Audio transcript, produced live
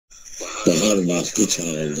bahar vakti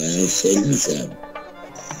çağıldayan selmisən.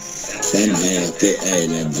 Sen hayatı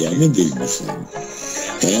eğlencemi bilmişsin.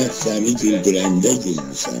 Hayat seni güldürende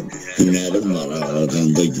gülmüşsen. Günlerim var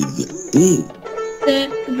aradan da güldür. Bu. The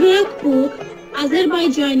workbook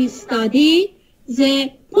Azerbaijani study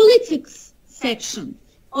the politics section.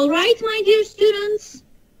 All right, my dear students.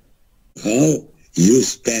 How you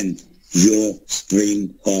spent your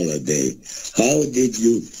spring holiday? How did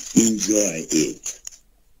you enjoy it?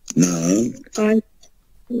 Now, I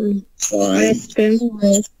spent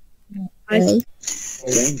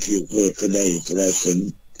thank you for today's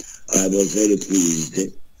lesson. I was very pleased.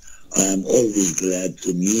 I am always glad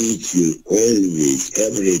to meet you, always,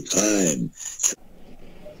 every time.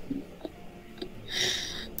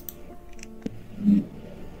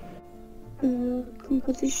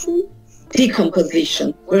 Composition.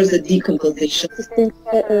 Decomposition. Where's the decomposition? It's the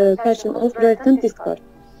version of written discord.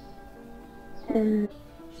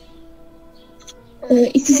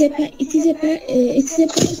 It is a process.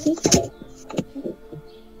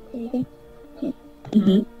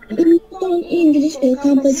 In English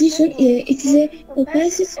composition, it is a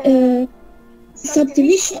process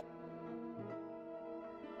subdivision.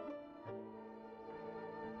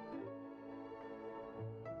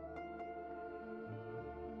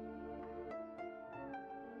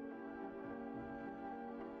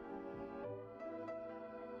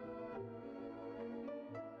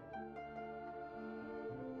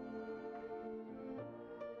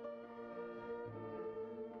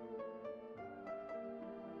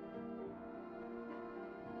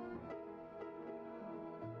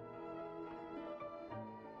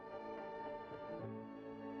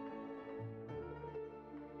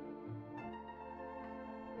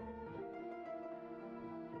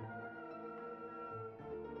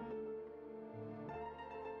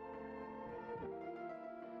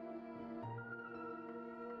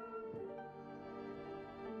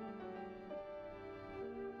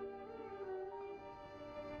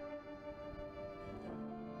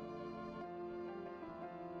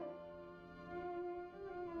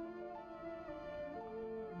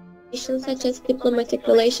 Such as diplomatic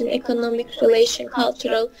relation, economic relation,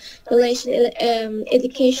 cultural relation,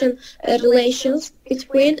 education relations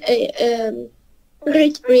between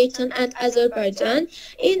Great Britain and Azerbaijan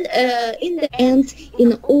in the end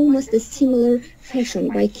in almost a similar fashion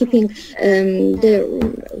by keeping the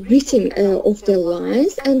rhythm of the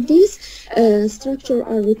lines, and these structure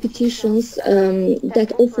are repetitions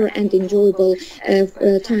that offer an enjoyable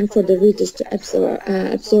time for the readers to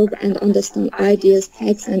absorb and understand ideas,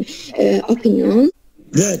 texts, and opinions.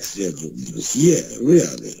 That's it. Yeah,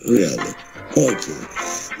 really. Okay.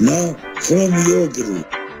 Now, from your group.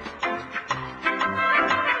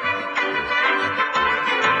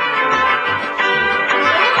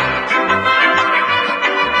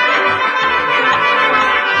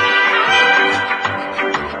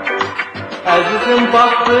 Azizim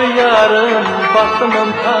baktı yarım,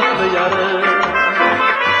 baktımın tatlı yarım.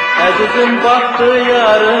 Azizim baktı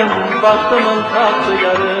yarım, baktımın tatlı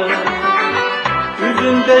yarım.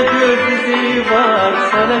 Yüzünde göz izi var,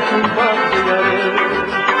 sana kim baktı yarım.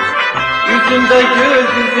 Yüzünde göz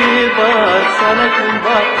izi var, sana kim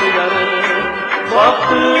baktı yarım.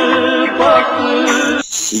 Baktı.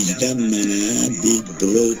 Sizden mənə bir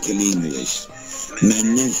broken English.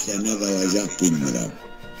 Məndən sənə qalacaq bilmirəm.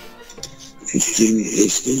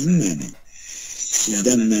 Eşitdin məni?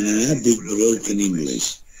 Sizdən mənə bir broken English.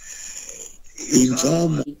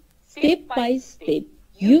 İmtahan. Step by step,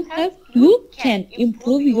 you can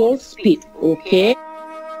improve your speed, okay?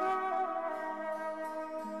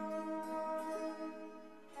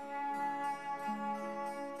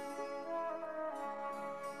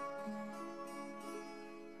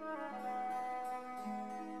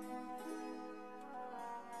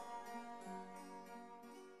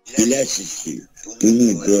 Biləsiz ki,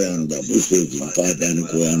 bunu koyanda, bu sözü, ifadəni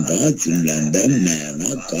koyanda cümləndə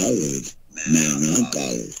məna qalır.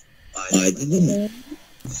 Aydın mı?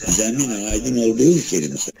 Zəmin aydın olduğu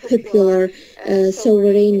kelimesi. Popular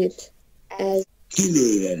sovereignty as Dil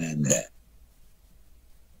öğrenəndə,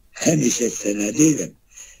 həmişə sənə deyirəm,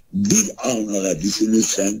 bir anlığa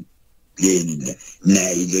düşünürsən, beynində,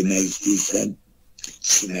 nəyi demək istəyirsən,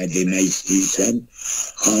 kimə demək istəyirsən,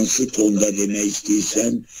 hansı tonda demək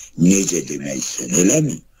istəyirsən, necə demək istəyirsən, elə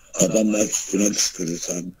mi? Adamlar üstünə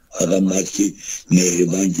qışqırırsan, adamlar ki,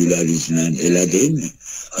 mehriban gülər üzündən, elə deyil mi?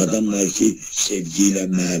 Adamlar ki, sevgi ilə,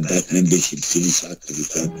 məhəbbətlə beşikçili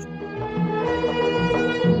çatdırırsan.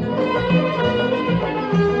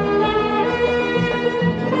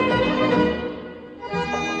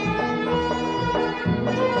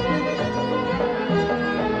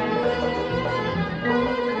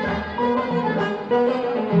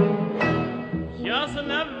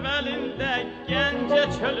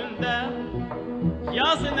 çölündə,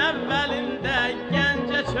 yazın əvvəlində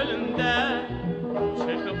Gəncə çölündə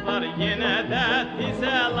çıxıblar yenə də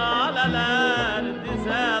dizə lalələr,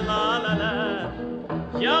 dizə lalələr.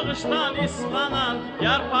 Yağışdan islanan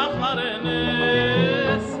yarpaqlarını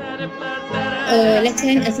səriblər dərə.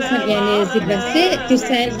 Ləçəyin əsasən yəni zirvəsi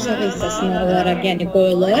dirsəyin aşağı hissəsinə olaraq yəni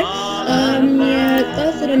qoyulur.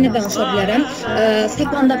 Daha sonra nə danışa bilərəm?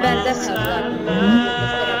 Səpanda bənzər sarıqlar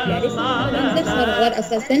göstərə bilərik. Bənzər sarıqlar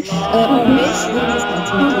əsasən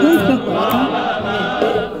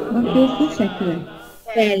 15-20 cm.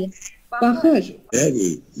 Bəli. Baxır.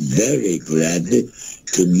 Very glad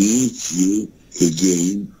to meet you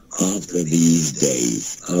again after these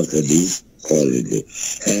days, after this holiday.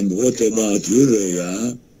 And what about you,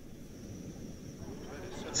 Rhea?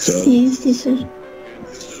 So, Yes, teacher.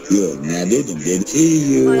 yok, ne dedim? See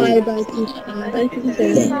you. Bye bye teacher. Bye teacher.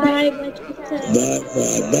 Bye bye teacher.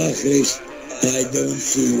 Bye, Chris. I don't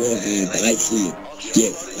see your hand. I see it.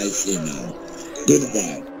 Yes, I see now.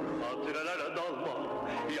 Goodbye.